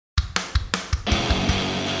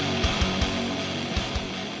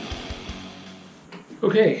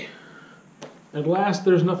Okay. At last,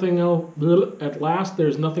 there's nothing else. At last,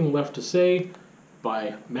 there's nothing left to say,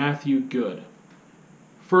 by Matthew Goode.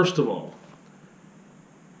 First of all,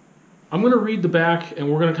 I'm going to read the back, and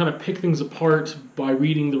we're going to kind of pick things apart by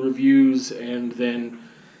reading the reviews and then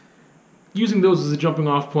using those as a jumping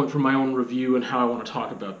off point for my own review and how I want to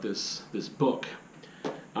talk about this book.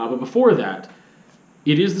 But before that,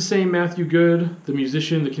 it is the same Matthew Goode, the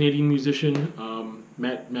musician, the Canadian musician,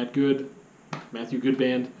 Matt Goode, Matthew Goode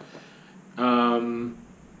Band.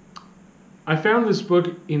 I found this book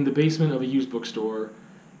in the basement of a used bookstore,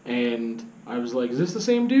 and I was like, is this the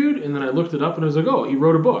same dude? And then I looked it up, and I was like, oh, he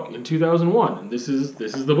wrote a book in 2001, and this is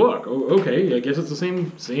the book. Oh, okay, I guess it's the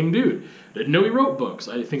same dude. Didn't know he wrote books.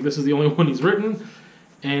 I think this is the only one he's written,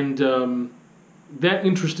 and that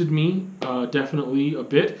interested me definitely a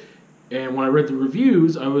bit. And when I read the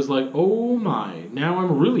reviews, I was like, oh my, now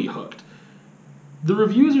I'm really hooked. The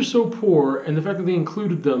reviews are so poor, and the fact that they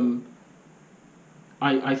included them,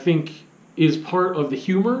 I think, is part of the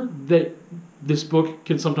humor that this book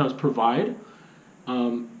can sometimes provide.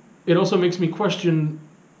 It also makes me question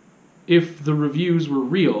if the reviews were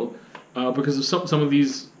real, because of some of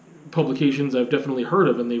these publications I've definitely heard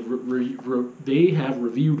of, and they have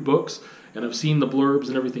reviewed books, and I've seen the blurbs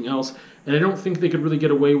and everything else, and I don't think they could really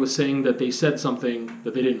get away with saying that they said something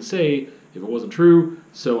that they didn't say if it wasn't true,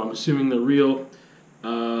 so I'm assuming they're real.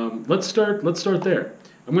 Let's start there.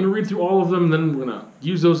 I'm going to read through all of them, and then we're going to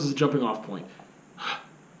use those as a jumping off point.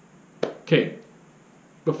 Okay,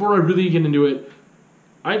 before I really get into it,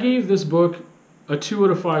 I gave this book a 2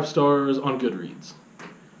 out of 5 stars on Goodreads.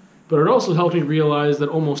 But it also helped me realize that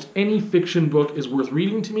almost any fiction book is worth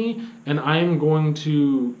reading to me, and I am going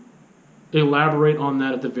to elaborate on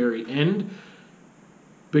that at the very end,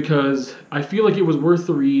 because I feel like it was worth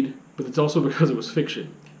the read, but it's also because it was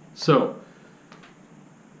fiction. So,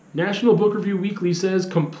 National Book Review Weekly says,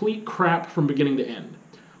 complete crap from beginning to end.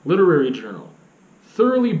 Literary Journal,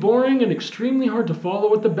 thoroughly boring and extremely hard to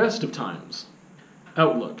follow at the best of times.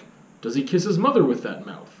 Outlook, does he kiss his mother with that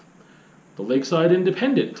mouth? The Lakeside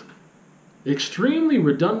Independent, extremely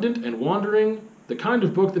redundant and wandering, the kind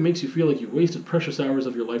of book that makes you feel like you've wasted precious hours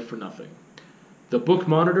of your life for nothing. The Book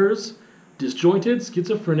Monitors, disjointed,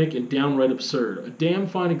 schizophrenic, and downright absurd, a damn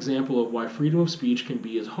fine example of why freedom of speech can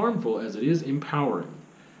be as harmful as it is empowering.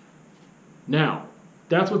 Now,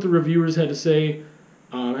 that's what the reviewers had to say.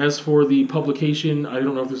 As for the publication, I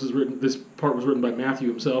don't know if this part was written by Matthew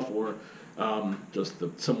himself or just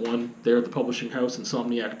someone there at the publishing house,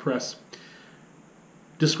 Insomniac Press,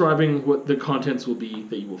 describing what the contents will be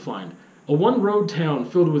that you will find. A one-road town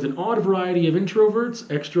filled with an odd variety of introverts,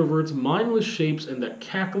 extroverts, mindless shapes, and the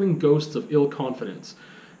cackling ghosts of ill confidence.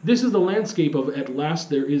 This is the landscape of At Last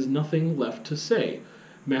There Is Nothing Left to Say,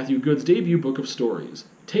 Matthew Goode's debut book of stories.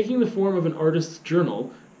 Taking the form of an artist's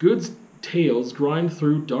journal, Goode's tales grind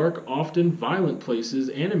through dark, often violent places,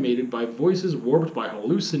 animated by voices warped by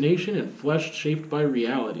hallucination and flesh shaped by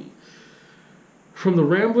reality. From the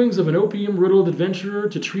ramblings of an opium-riddled adventurer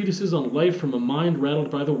to treatises on life from a mind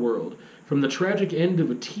rattled by the world, from the tragic end of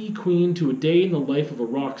a tea queen to a day in the life of a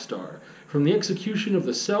rock star, from the execution of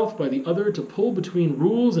the self by the other to pull between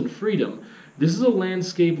rules and freedom, this is a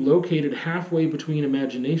landscape located halfway between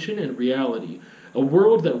imagination and reality, a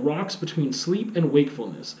world that rocks between sleep and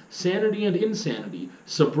wakefulness, sanity and insanity,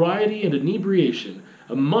 sobriety and inebriation,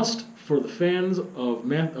 a must for fans of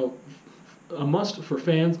the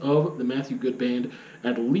Matthew Goode Band.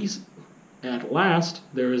 At last,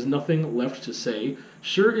 there is nothing left to say.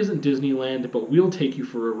 Sure isn't Disneyland, but we'll take you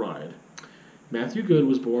for a ride. Matthew Goode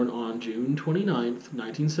was born on June 29th,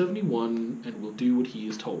 1971, and will do what he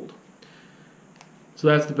is told. So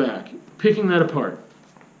that's the back. Picking that apart.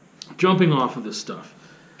 Jumping off of this stuff.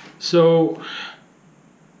 So,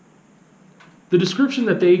 the description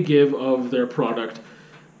that they give of their product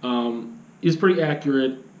is pretty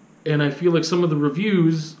accurate, and I feel like some of the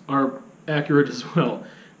reviews are accurate as well.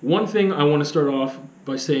 One thing I want to start off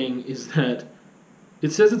by saying is that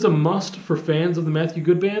it says it's a must for fans of the Matthew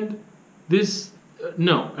Goode Band.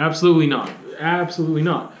 No, absolutely not. Absolutely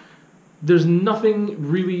not. There's nothing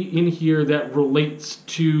really in here that relates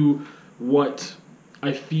to what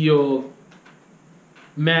I feel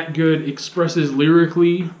Matt Goode expresses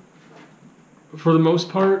lyrically, for the most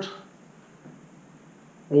part,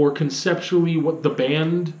 or conceptually what the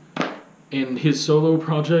band and his solo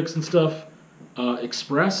projects and stuff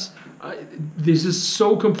express. This is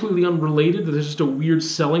so completely unrelated that there's just a weird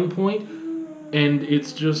selling point, and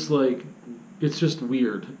it's just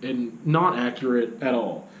weird and not accurate at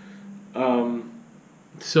all.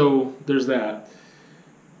 So there's that.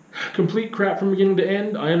 Complete crap from beginning to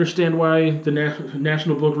end. I understand why the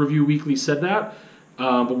National Book Review Weekly said that.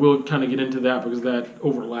 But we'll kind of get into that because that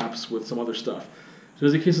overlaps with some other stuff. So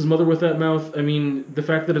does he kiss his mother with that mouth? I mean, the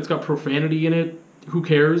fact that it's got profanity in it, who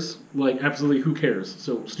cares? Like, absolutely, who cares?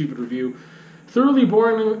 So, stupid review. Thoroughly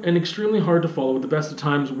boring and extremely hard to follow at the best of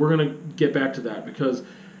times. We're going to get back to that because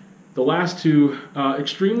the last two,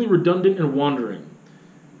 extremely redundant and wandering.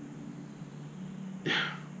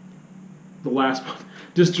 The last one.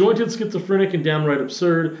 Disjointed, schizophrenic, and downright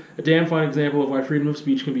absurd. A damn fine example of why freedom of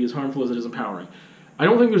speech can be as harmful as it is empowering. I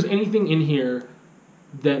don't think there's anything in here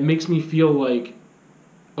that makes me feel like,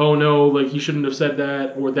 oh no, like he shouldn't have said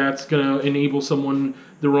that, or that's gonna enable someone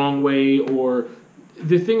the wrong way, or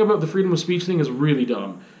the thing about the freedom of speech thing is really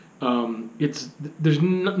dumb. There's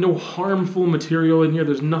no harmful material in here.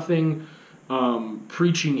 There's nothing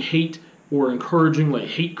preaching hate or encouraging like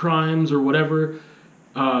hate crimes or whatever.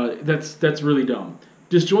 That's really dumb.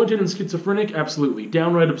 Disjointed and schizophrenic, absolutely.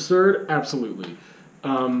 Downright absurd, absolutely.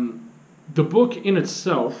 The book in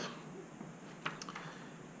itself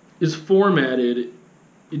is formatted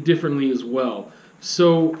differently as well.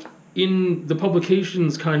 So in the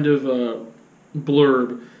publication's kind of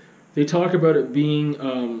blurb, they talk about it being,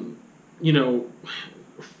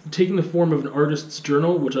 taking the form of an artist's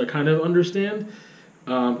journal, which I kind of understand,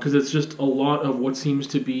 because it's just a lot of what seems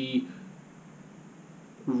to be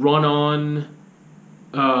run on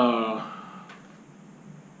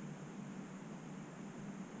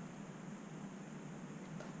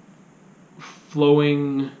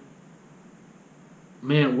flowing,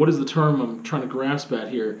 man, what is the term I'm trying to grasp at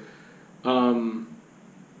here?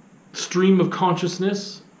 Stream of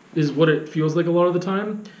consciousness is what it feels like a lot of the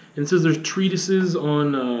time. And it says there's treatises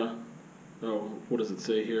on, what does it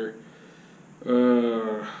say here?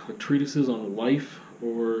 Like treatises on life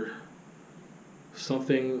or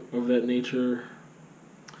something of that nature.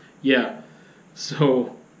 Yeah,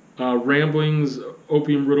 so ramblings,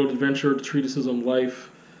 opium-riddled adventure, treatises on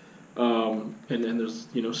life, and there's,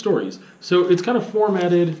 stories. So it's kind of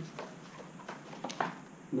formatted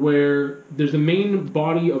where there's a main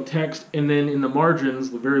body of text, and then in the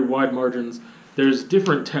margins, the very wide margins, there's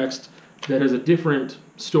different text that has a different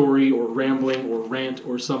story or rambling or rant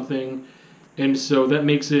or something. And so that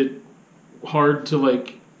makes it hard to,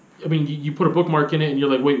 you put a bookmark in it and you're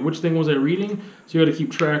like, wait, which thing was I reading? So you got to keep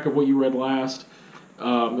track of what you read last,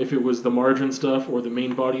 if it was the margin stuff or the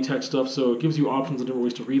main body text stuff. So it gives you options of different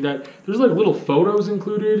ways to read that. There's little photos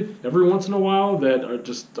included every once in a while that are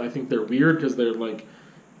just, I think they're weird because they're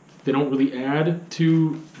they don't really add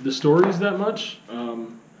to the stories that much.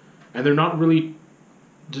 And they're not really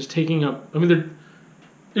just taking up,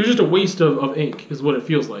 it's just a waste of ink is what it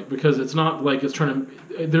feels like, because it's not like it's trying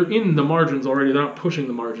to, they're in the margins already, they're not pushing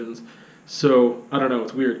the margins. So, I don't know,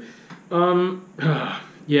 it's weird.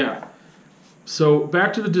 Yeah. So,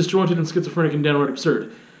 back to the disjointed and schizophrenic and downright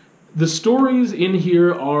absurd. The stories in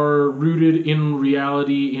here are rooted in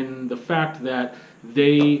reality, in the fact that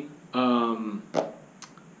they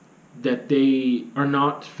are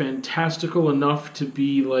not fantastical enough to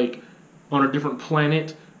be on a different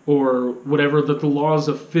planet or whatever, that the laws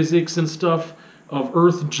of physics and stuff of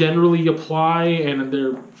Earth generally apply, and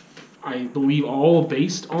they're, I believe, all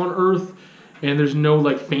based on Earth, and there's no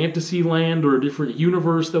fantasy land or a different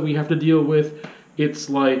universe that we have to deal with. It's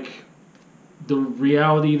the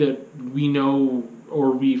reality that we know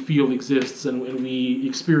or we feel exists and we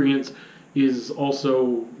experience is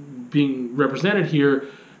also being represented here,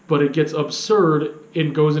 but it gets absurd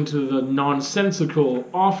and goes into the nonsensical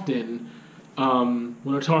often.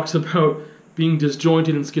 When it talks about being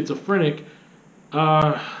disjointed and schizophrenic,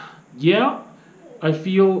 yeah, I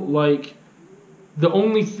feel like the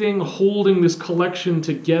only thing holding this collection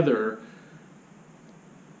together,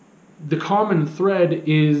 the common thread,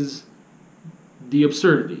 is the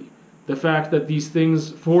absurdity. The fact that these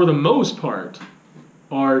things, for the most part,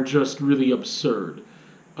 are just really absurd.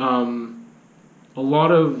 A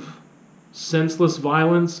lot of senseless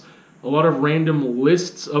violence, a lot of random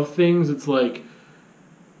lists of things. It's like,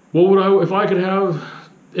 what would I, if I could have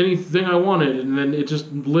anything I wanted? And then it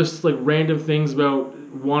just lists random things about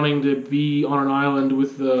wanting to be on an island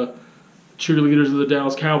with the cheerleaders of the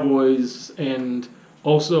Dallas Cowboys, and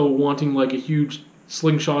also wanting a huge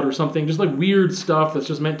slingshot or something. Just weird stuff that's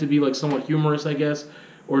just meant to be somewhat humorous, I guess,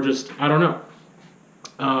 or just, I don't know.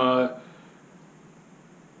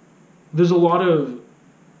 There's a lot of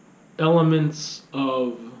elements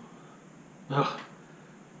of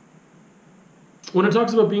when it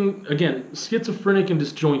talks about being, again, schizophrenic and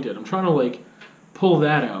disjointed, I'm trying to pull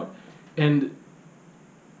that out. And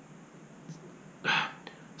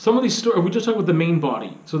some of these stories, we just talked about the main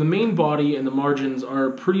body. So the main body and the margins are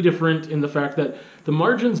pretty different in the fact that the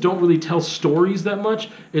margins don't really tell stories that much.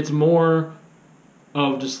 It's more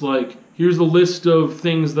of just like, here's a list of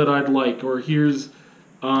things that I'd like, or here's,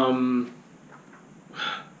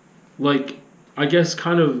 like, I guess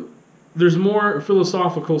kind of, there's more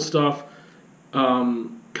philosophical stuff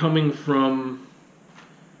coming from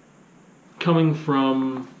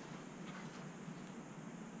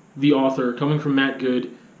the author, coming from Matt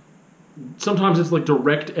Good. Sometimes it's like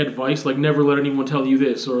direct advice, like never let anyone tell you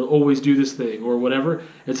this, or always do this thing, or whatever.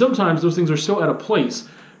 And sometimes those things are so out of place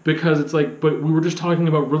because it's like, but we were just talking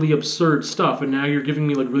about really absurd stuff, and now you're giving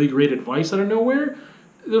me like really great advice out of nowhere.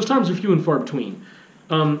 Those times are few and far between.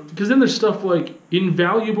 Because then there's stuff like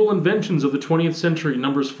Invaluable Inventions of the 20th Century,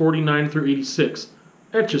 numbers 49 through 86,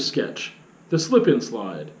 Etch-a-Sketch, The Slip-In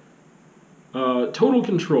Slide, Total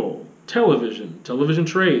Control, Television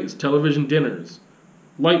Trays, Television Dinners,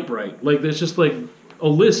 Light Bright. Like, there's just like a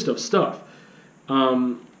list of stuff.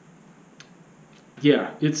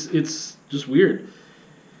 Yeah, it's just weird.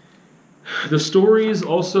 The stories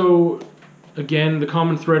also, again, the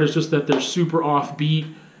common thread is just that they're super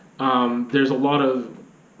offbeat. There's a lot of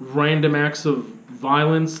random acts of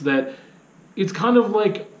violence that it's kind of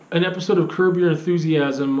like an episode of Curb Your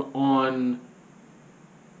Enthusiasm on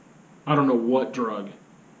I don't know what drug.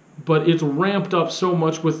 But it's ramped up so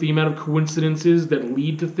much with the amount of coincidences that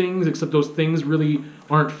lead to things, except those things really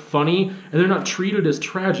aren't funny, and they're not treated as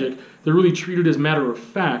tragic, they're really treated as matter of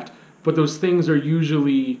fact, but those things are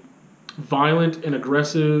usually violent and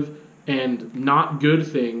aggressive and not good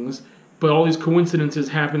things, but all these coincidences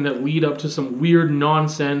happen that lead up to some weird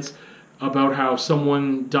nonsense about how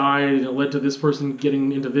someone died and it led to this person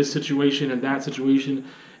getting into this situation and that situation,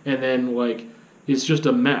 and then, like, it's just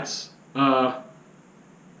a mess.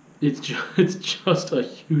 It's just a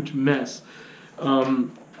huge mess.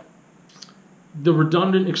 The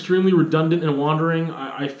extremely redundant and wandering,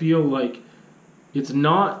 I feel like it's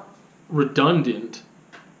not redundant.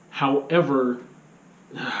 However,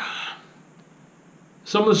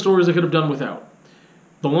 some of the stories I could have done without.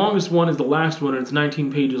 The longest one is the last one, and it's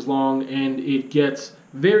 19 pages long, and it gets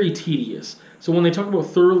very tedious. So when they talk about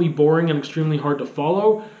thoroughly boring and extremely hard to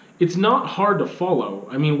follow, it's not hard to follow.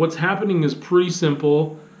 I mean, what's happening is pretty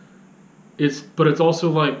simple. But it's also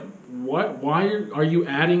like, what? Why are you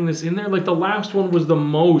adding this in there? Like, the last one was the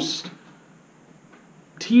most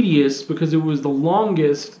tedious because it was the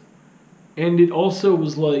longest, and it also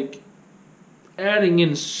was like adding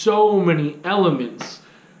in so many elements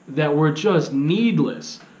that were just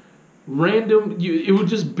needless. It would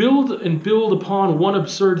just build and build upon one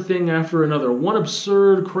absurd thing after another. One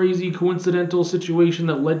absurd, crazy, coincidental situation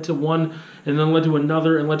that led to one, and then led to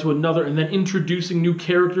another, and led to another, and then introducing new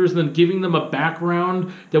characters, and then giving them a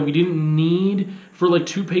background that we didn't need for like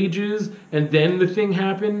 2 pages, and then the thing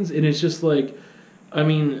happens, and it's just like, I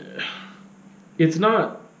mean, it's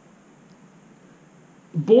not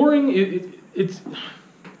boring.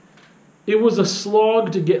 It was a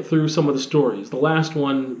slog to get through some of the stories. The last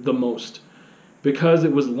one, the most. Because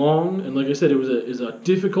it was long, and like I said, it was a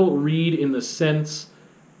difficult read in the sense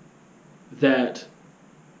that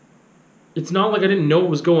it's not like I didn't know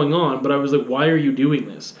what was going on, but I was like, why are you doing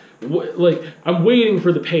this? Like, I'm waiting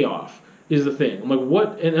for the payoff, is the thing. I'm like,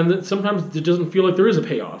 what? And then sometimes it doesn't feel like there is a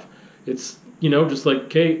payoff. It's, just like,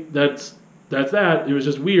 okay, that's that. It was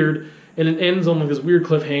just weird. And it ends on like this weird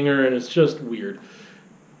cliffhanger, and it's just weird.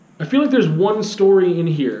 I feel like there's one story in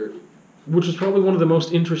here, which is probably one of the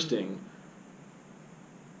most interesting,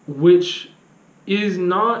 which is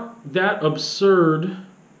not that absurd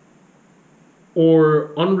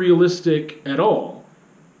or unrealistic at all.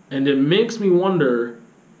 And it makes me wonder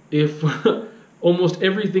if almost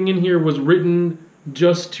everything in here was written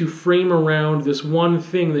just to frame around this one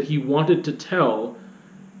thing that he wanted to tell,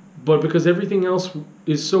 but because everything else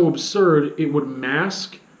is so absurd, it would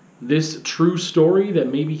mask this true story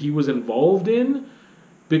that maybe he was involved in,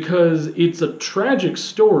 because it's a tragic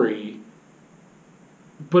story,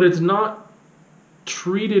 but it's not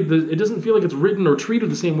treated, it doesn't feel like it's written or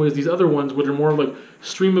treated the same way as these other ones, which are more like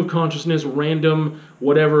stream of consciousness, random,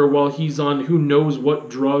 whatever, while he's on who knows what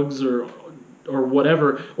drugs or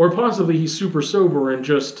whatever, or possibly he's super sober and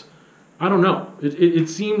just, I don't know. It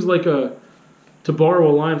seems like to borrow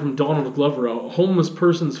a line from Donald Glover, a homeless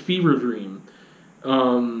person's fever dream.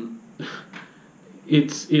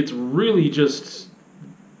 It's really just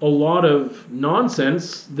a lot of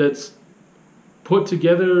nonsense that's put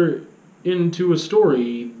together into a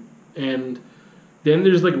story, and then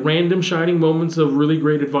there's like random shining moments of really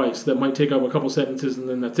great advice that might take up a couple sentences, and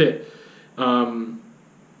then that's it.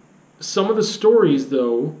 Some of the stories,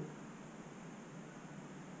 though,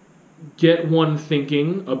 get one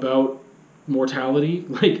thinking about mortality,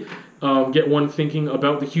 like get one thinking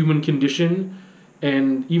about the human condition,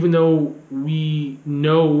 And even though we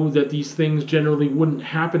know that these things generally wouldn't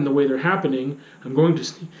happen the way they're happening, I'm going to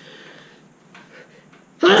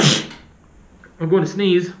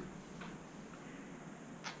sneeze.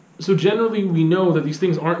 So generally we know that these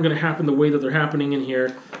things aren't going to happen the way that they're happening in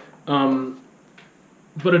here.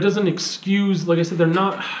 But it doesn't excuse, like I said, they're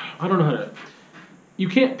not, I don't know how to, you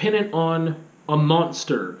can't pin it on a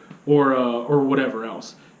monster or whatever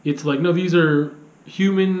else. It's like, no, these are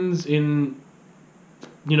humans in,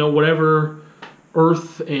 whatever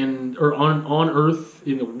Earth or on Earth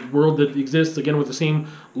in the world that exists, again, with the same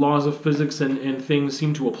laws of physics and things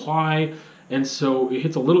seem to apply. And so it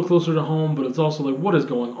hits a little closer to home, but it's also like, what is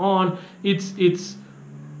going on? It's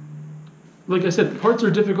like I said, the parts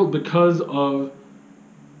are difficult because of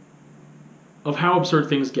how absurd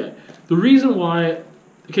things get. The reason why,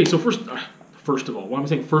 okay, so first of all, why I'm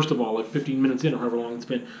saying first of all, like 15 minutes in or however long it's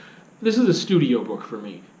been, this is a studio book for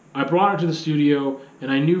me. I brought it to the studio,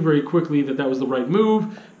 and I knew very quickly that was the right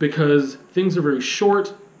move because things are very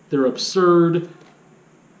short, they're absurd,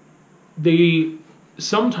 they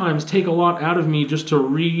sometimes take a lot out of me just to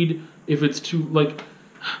read if it's too, like,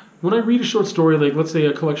 when I read a short story, like let's say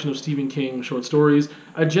a collection of Stephen King short stories,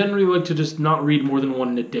 I generally like to just not read more than one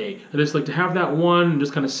in a day. I just like to have that one and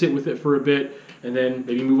just kind of sit with it for a bit and then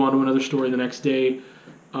maybe move on to another story the next day.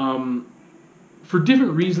 For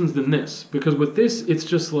different reasons than this, because with this it's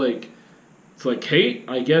just like, it's like, hey,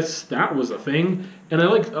 I guess that was a thing. And I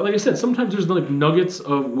like I said, sometimes there's like nuggets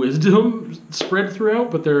of wisdom spread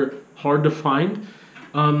throughout, but they're hard to find.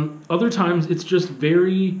 Other times it's just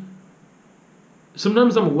very,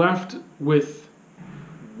 sometimes I'm left with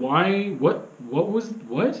what?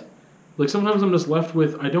 Like sometimes I'm just left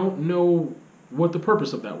with, I don't know what the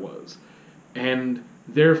purpose of that was. And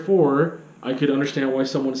therefore, I could understand why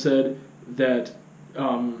someone said that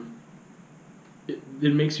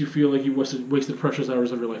it makes you feel like you wasted precious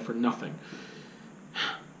hours of your life for nothing.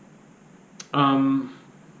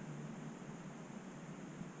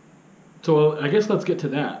 So I guess let's get to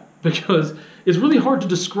that, because it's really hard to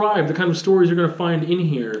describe the kind of stories you're going to find in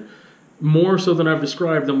here, more so than I've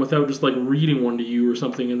described them without just like reading one to you or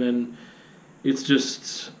something, and then it's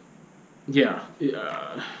just, yeah,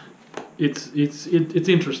 it's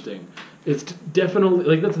interesting. It's definitely,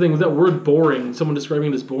 like, that's the thing with that word boring, someone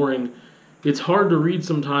describing it as boring, it's hard to read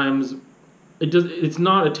sometimes. It's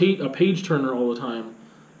not a page turner all the time.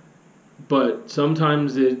 But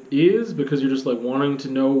sometimes it is, because you're just like wanting to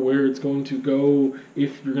know where it's going to go,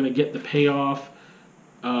 if you're going to get the payoff.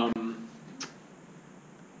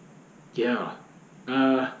 Yeah.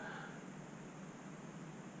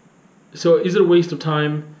 So is it a waste of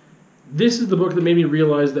time? This is the book that made me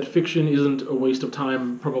realize that fiction isn't a waste of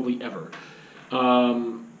time probably ever.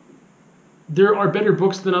 There are better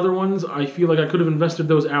books than other ones. I feel like I could have invested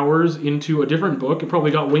those hours into a different book and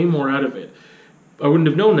probably got way more out of it. I wouldn't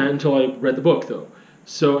have known that until I read the book, though.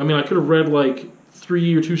 So, I mean, I could have read, like,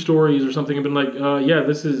 3 or 2 stories or something and been like, yeah,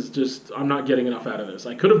 this is just, I'm not getting enough out of this.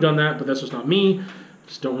 I could have done that, but that's just not me. I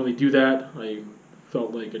just don't really do that. I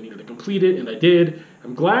felt like I needed to complete it, and I did.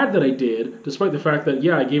 I'm glad that I did, despite the fact that,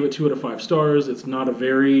 yeah, I gave it 2 out of 5 stars. It's not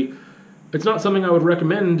something I would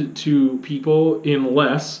recommend to people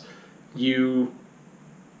unless you...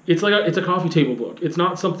 It's a coffee table book. It's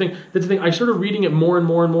not something... That's the thing. I started reading it more and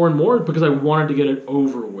more and more and more because I wanted to get it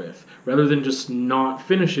over with, rather than just not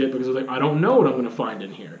finish it because I was like, I don't know what I'm going to find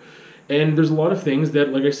in here. And there's a lot of things that,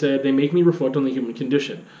 like I said, they make me reflect on the human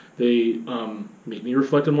condition. They make me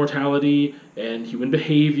reflect on mortality and human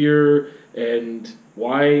behavior and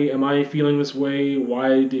why am I feeling this way?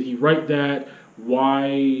 Why did he write that?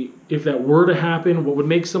 Why, if that were to happen, what would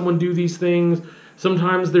make someone do these things?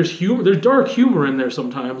 Sometimes there's dark humor in there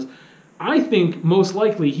sometimes. I think most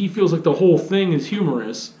likely he feels like the whole thing is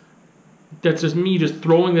humorous. That's just me just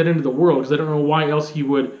throwing that into the world because I don't know why else he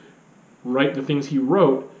would write the things he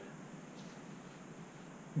wrote.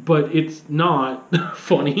 But it's not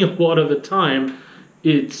funny a lot of the time.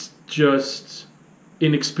 It's just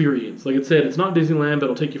an experience. Like it said, it's not Disneyland, but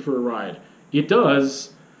it'll take you for a ride. It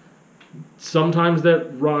does. Sometimes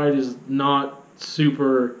that ride is not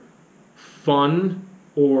super fun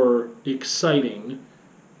or exciting,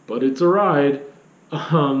 but it's a ride.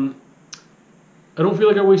 I don't feel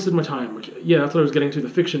like I wasted my time. Yeah, that's what I was getting to, the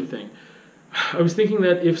fiction thing. I was thinking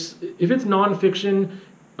that if it's nonfiction,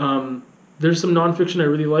 there's some nonfiction I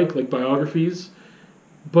really like biographies,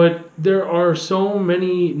 but there are so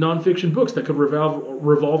many nonfiction books that could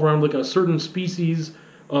revolve around like a certain species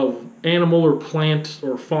of animal or plant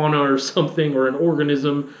or fauna or something, or an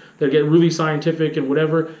organism that get really scientific and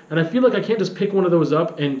whatever, and I feel like I can't just pick one of those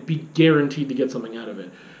up and be guaranteed to get something out of it.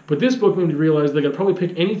 But this book made me realize that I could probably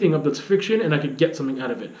pick anything up that's fiction and I could get something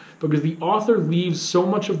out of it. Because the author leaves so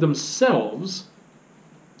much of themselves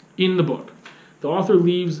in the book. The author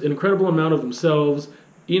leaves an incredible amount of themselves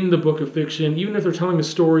in the book of fiction, even if they're telling a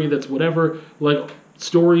story that's whatever. Like,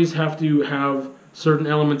 stories have to have certain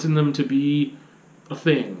elements in them to be a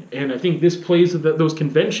thing. And I think this plays with those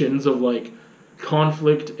conventions of, like,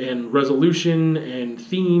 conflict and resolution and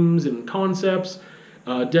themes and concepts.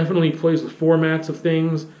 Definitely plays with formats of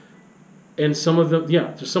things. And some of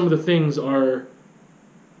the things are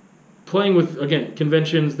playing with, again,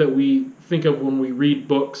 conventions that we think of when we read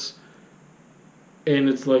books. And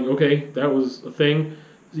it's like, okay, that was a thing.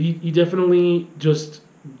 He definitely just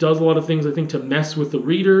does a lot of things, I think, to mess with the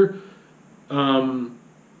reader.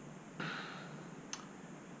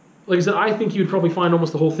 Like I said, I think you'd probably find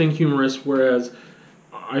almost the whole thing humorous, whereas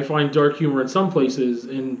I find dark humor in some places,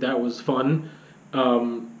 and that was fun.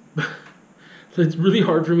 It's really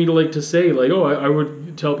hard for me to say, like, oh, I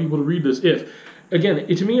would tell people to read this if. Again,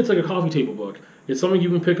 to me, it's like a coffee table book. It's something you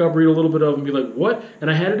can pick up, read a little bit of, and be like, what? And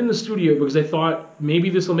I had it in the studio because I thought maybe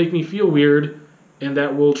this will make me feel weird, and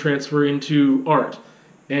that will transfer into art.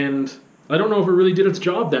 And I don't know if it really did its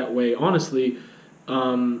job that way, honestly,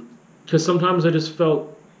 because sometimes I just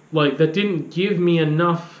felt like that didn't give me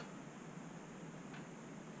enough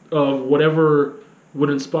of whatever would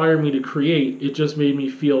inspire me to create. It just made me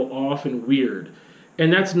feel off and weird.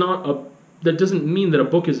 And that doesn't mean that a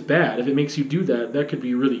book is bad. If it makes you do that, that could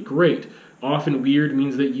be really great. Off and weird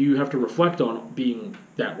means that you have to reflect on being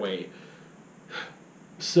that way.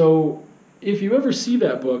 So if you ever see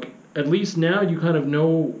that book, at least now you kind of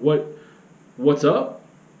know what's up.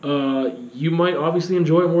 You might obviously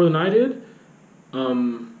enjoy it more than I did.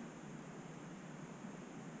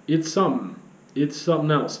 It's something. It's something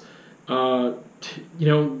else. I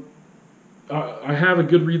have a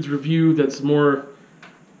Goodreads review that's more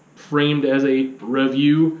framed as a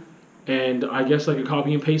review, and I guess I could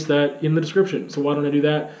copy and paste that in the description. So why don't I do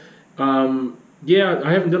that?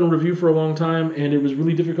 I haven't done a review for a long time, and it was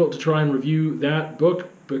really difficult to try and review that book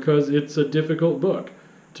because it's a difficult book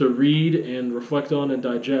to read and reflect on and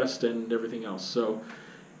digest and everything else. So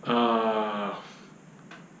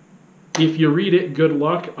if you read it, good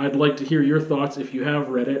luck. I'd like to hear your thoughts if you have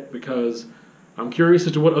read it, because I'm curious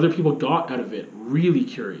as to what other people got out of it. Really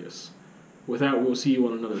curious. With that, we'll see you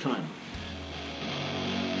on another time.